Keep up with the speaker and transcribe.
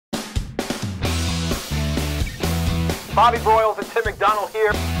Bobby Broyles and Tim McDonald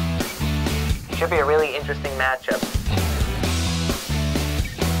here. Should be a really interesting matchup.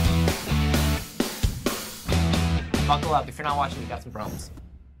 Buckle up. If you're not watching, you got some problems.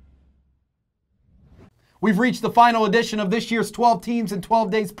 We've reached the final edition of this year's 12 Teams in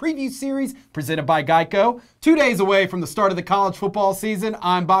 12 Days preview series presented by Geico. 2 days away from the start of the college football season,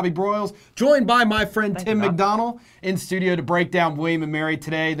 I'm Bobby Broyles, joined by my friend Tim McDonald in studio to break down William & Mary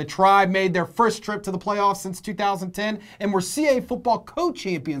today. The Tribe made their first trip to the playoffs since 2010 and were CAA Football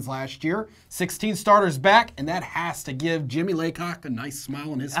co-champions last year. 16 starters back, and that has to give Jimmy Laycock a nice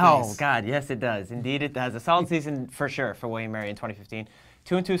smile on his face. Oh, God, yes, it does. Indeed, it does. A solid season for sure for William & Mary in 2015.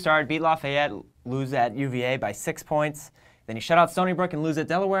 2-2 start, beat Lafayette, lose at UVA by 6 points. Then you shut out Stony Brook and lose at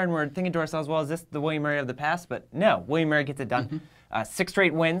Delaware, and we're thinking to ourselves, well, is this the William & Mary of the past? But no, William & Mary gets it done. 6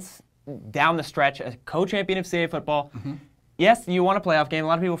 straight wins down the stretch, a co-champion of CAA football. Yes, you won a playoff game. A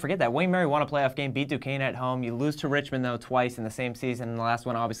lot of people forget that. William & Mary won a playoff game, beat Duquesne at home. You lose to Richmond, though, twice in the same season, and the last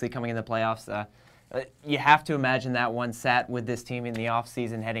one obviously coming in the playoffs. You have to imagine that one sat with this team in the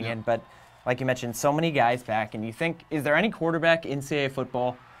offseason heading in. But like you mentioned, so many guys back, and you think, is there any quarterback in CAA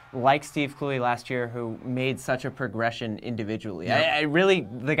football like Steve Cluey last year who made such a progression individually? I really,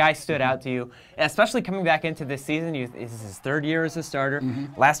 the guy stood out to you, especially coming back into this season. This is his 3rd year as a starter.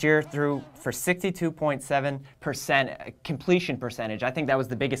 Last year threw for 62.7% completion percentage. I think that was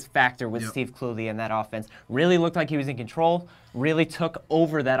the biggest factor with Steve Cluey in that offense. Really looked like he was in control, really took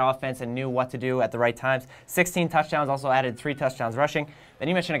over that offense and knew what to do at the right times. 16 touchdowns, also added 3 touchdowns rushing. Then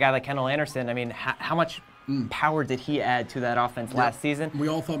you mentioned a guy like Kendall Anderson. I mean, how much power did he add to that offense last season? We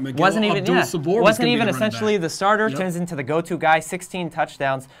all thought Miguel wasn't even essentially the starter, Yep. turns into the go-to guy. 16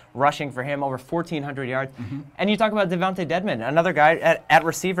 touchdowns rushing for him, over 1,400 yards. And you talk about Devontae Dedmon, another guy at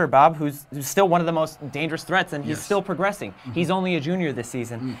receiver, Bob, who's still one of the most dangerous threats, and he's still progressing. He's only a junior this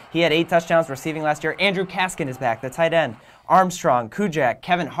season. He had 8 touchdowns receiving last year. Andrew Kaskin is back, the tight end. Armstrong, Kujak,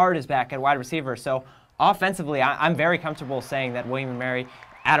 Kevin Hart is back at wide receiver. So offensively, I'm very comfortable saying that William & Mary,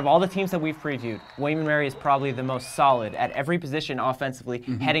 out of all the teams that we've previewed, William & Mary is probably the most solid at every position offensively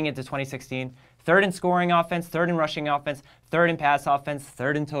heading into 2016. 3rd in scoring offense, 3rd in rushing offense, 3rd in pass offense,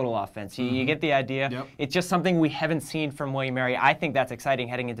 3rd in total offense. You get the idea. It's just something we haven't seen from William & Mary. I think that's exciting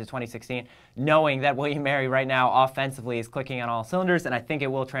heading into 2016, knowing that William & Mary right now offensively is clicking on all cylinders, and I think it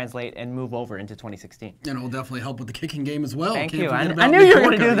will translate and move over into 2016. And it will definitely help with the kicking game as well. Thank you. I knew you were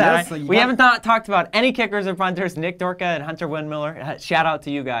going to do that. Yes, we haven't talked about any kickers or punters. Nick Dorka and Hunter Windmiller. Shout out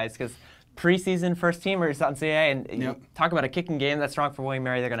to you guys, because preseason first teamers on CAA, and talk about a kicking game that's strong for William &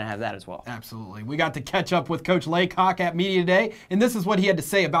 Mary. They're going to have that as well. Absolutely. We got to catch up with Coach Laycock at media today, and this is what he had to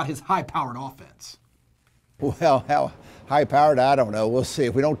say about his high-powered offense. Well, how high-powered, I don't know. We'll see.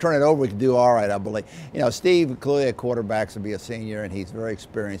 If we don't turn it over, we can do all right, I believe. You know, Steve Cluey at quarterbacks will be a senior, and he's very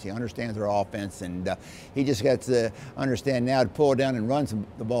experienced. He understands our offense, and he just got to understand now to pull it down and run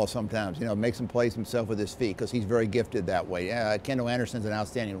the ball sometimes, you know, make some plays himself with his feet, because he's very gifted that way. Kendall Anderson's an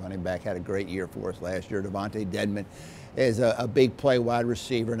outstanding running back, had a great year for us last year. Devontae Dedmon is a big play wide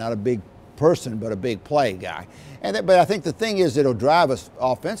receiver, not a big person, but a big play guy. But I think the thing is that'll drive us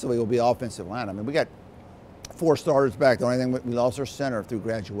offensively will be offensive line. I mean, we got 4 starters back. The only thing, we lost our center through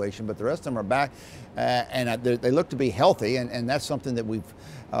graduation, but the rest of them are back, and they look to be healthy, and that's something that we've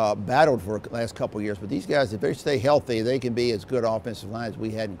battled for the last couple of years. But these guys, if they stay healthy, they can be as good offensive line as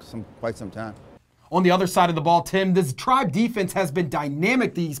we had in quite some time. On the other side of the ball, Tim, this Tribe defense has been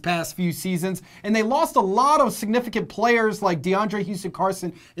dynamic these past few seasons, and they lost a lot of significant players like DeAndre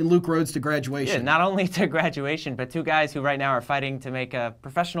Houston-Carson and Luke Rhodes to graduation. Yeah, not only to graduation, but 2 guys who right now are fighting to make a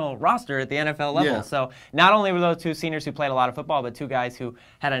professional roster at the NFL level. So not only were those 2 seniors who played a lot of football, but 2 guys who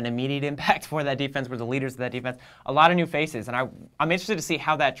had an immediate impact for that defense, were the leaders of that defense. A lot of new faces, and I'm interested to see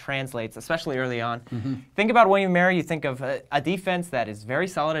how that translates, especially early on. Think about William & Mary, you think of a defense that is very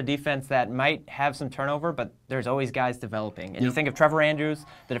solid, a defense that might have some turnover, but there's always guys developing. And you think of Trevor Andrews,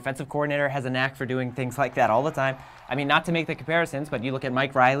 the defensive coordinator, has a knack for doing things like that all the time. I mean, not to make the comparisons, but you look at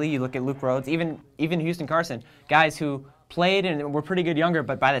Mike Riley, you look at Luke Rhodes, even Houston-Carson, guys who played and were pretty good younger,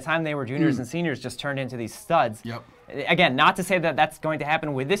 but by the time they were juniors and seniors, just turned into these studs. Again, not to say that that's going to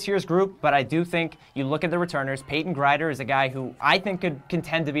happen with this year's group, but I do think you look at the returners. Peyton Grider is a guy who I think could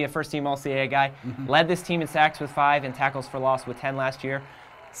contend to be a first-team All-CAA guy. Led this team in sacks with 5 and tackles for loss with 10 last year.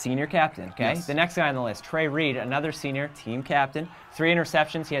 Senior captain, okay? The next guy on the list, Trey Reed, another senior, team captain. 3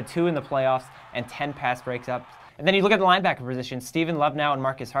 interceptions. He had 2 in the playoffs and 10 pass breaks up. And then you look at the linebacker position, Stephen Lovenow and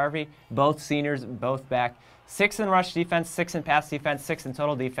Marcus Harvey, both seniors, both back. 6 in rush defense, 6 in pass defense, 6 in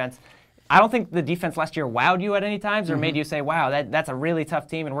total defense. I don't think the defense last year wowed you at any times or made you say, wow, that's a really tough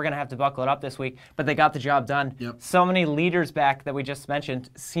team and we're going to have to buckle it up this week. But they got the job done. Yep. So many leaders back that we just mentioned,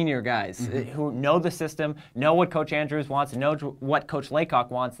 senior guys who know the system, know what Coach Andrews wants, know what Coach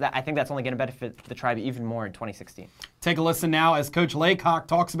Laycock wants. I think that's only going to benefit the Tribe even more in 2016. Take a listen now as Coach Laycock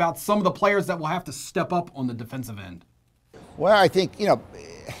talks about some of the players that will have to step up on the defensive end. Well, I think,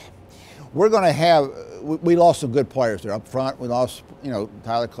 we're going to have, we lost some good players there. Up front, we lost,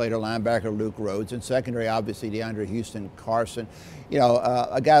 Tyler Clater, linebacker, Luke Rhodes. And secondary, obviously, DeAndre Houston, Carson.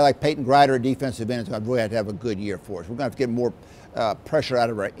 A guy like Peyton Grider, a defensive end, is going to really have to have a good year for us. We're going to have to get more pressure out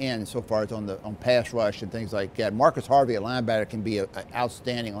of our end so far as on pass rush and things like that. Marcus Harvey, a linebacker, can be an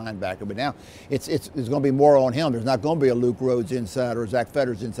outstanding linebacker, but now it's going to be more on him. There's not going to be a Luke Rhodes inside or Zach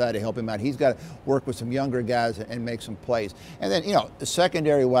Fetters inside to help him out. He's got to work with some younger guys and make some plays. And then,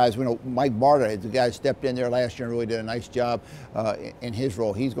 secondary-wise, Mike Barta, the guy who stepped in there last year and really did a nice job in his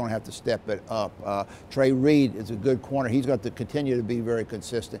role. He's going to have to step it up. Trey Reed is a good corner. He's got to continue to be very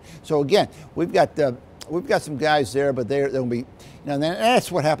consistent. So, again, we've got some guys there, but they'll be, and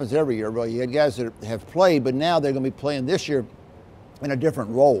that's what happens every year, really. You had guys that have played, but now they're going to be playing this year in a different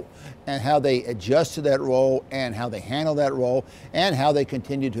role, and how they adjust to that role, and how they handle that role, and how they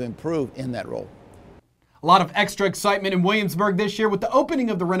continue to improve in that role. A lot of extra excitement in Williamsburg this year with the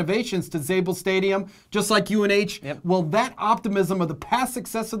opening of the renovations to Zabel Stadium, just like UNH. Yep. Will that optimism of the past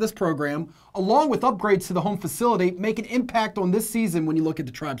success of this program, along with upgrades to the home facility, make an impact on this season when you look at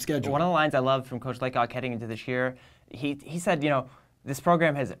the Tribe schedule? One of the lines I loved from Coach Laycock heading into this year, he said, this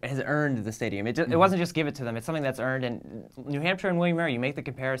program has earned the stadium. It wasn't just give it to them. It's something that's earned. And New Hampshire and William & Mary, you make the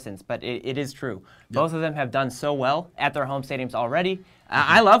comparisons, but it is true. Yep. Both of them have done so well at their home stadiums already.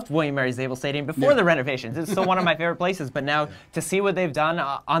 I loved William & Mary's Zabel Stadium before the renovations. It's still one of my favorite places. But now to see what they've done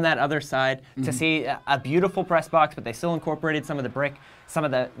on that other side, to see a beautiful press box, but they still incorporated some of the brick, some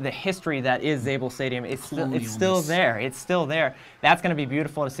of the history that is Zabel Stadium. It's still there. It's still there. That's going to be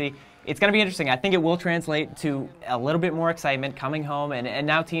beautiful to see. It's going to be interesting. I think it will translate to a little bit more excitement coming home, and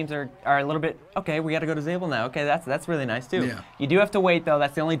now teams are a little bit, okay, we got to go to Zabel now. Okay, that's really nice too. Yeah. You do have to wait, though.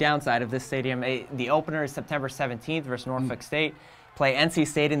 That's the only downside of this stadium. The opener is September 17th versus Norfolk State. Play NC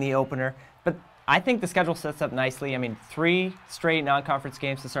State in the opener. But I think the schedule sets up nicely. I mean, 3 straight non-conference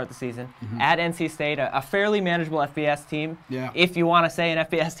games to start the season. At NC State, a fairly manageable FBS team. Yeah. If you want to say an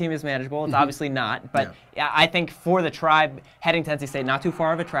FBS team is manageable, it's obviously not. But I think for the Tribe, heading to NC State, not too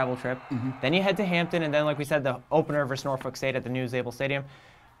far of a travel trip. Then you head to Hampton, and then, like we said, the opener versus Norfolk State at the new Zabel Stadium.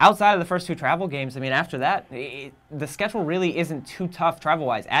 Outside of the first 2 travel games, I mean, after that, the schedule really isn't too tough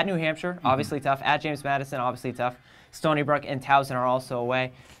travel-wise. At New Hampshire, obviously tough. At James Madison, obviously tough. Stony Brook and Towson are also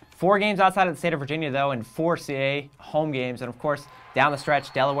away. 4 games outside of the state of Virginia, though, and 4 CAA home games. And, of course, down the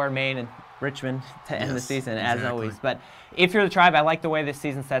stretch, Delaware, Maine, and Richmond to end the season, as always. But if you're the Tribe, I like the way this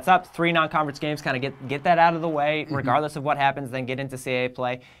season sets up. 3 non-conference games, kind of get that out of the way, regardless of what happens, then get into CAA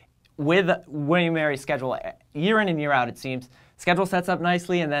play. With William & Mary's schedule, year in and year out, it seems, schedule sets up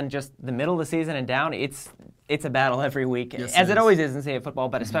nicely, and then just the middle of the season and down, it's a battle every week, as it always is in CAA football,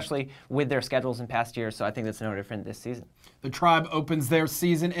 but especially with their schedules in past years, so I think that's no different this season. The Tribe opens their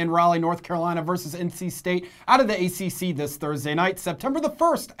season in Raleigh, North Carolina versus NC State out of the ACC this Thursday night, September the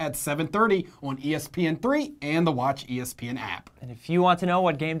 1st at 7:30 on ESPN3 and the Watch ESPN app. And if you want to know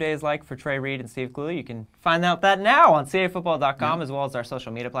what game day is like for Trey Reed and Steve Cluley, you can find out that now on CAAfootball.com as well as our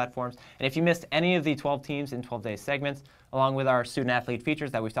social media platforms. And if you missed any of the 12 teams in 12 days segments, along with our student-athlete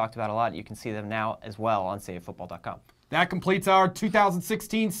features that we've talked about a lot, you can see them now as well on CAAfootball.com. That completes our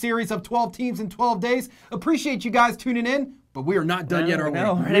 2016 series of 12 teams in 12 days. Appreciate you guys tuning in, but we are not done yet, are we?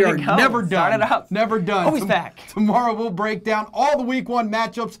 No, we are never done. Start it up. Never done. Always back. Tomorrow we'll break down all the Week 1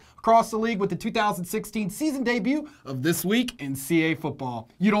 matchups across the league with the 2016 season debut of This Week in CAA Football.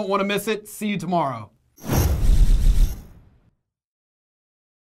 You don't want to miss it. See you tomorrow.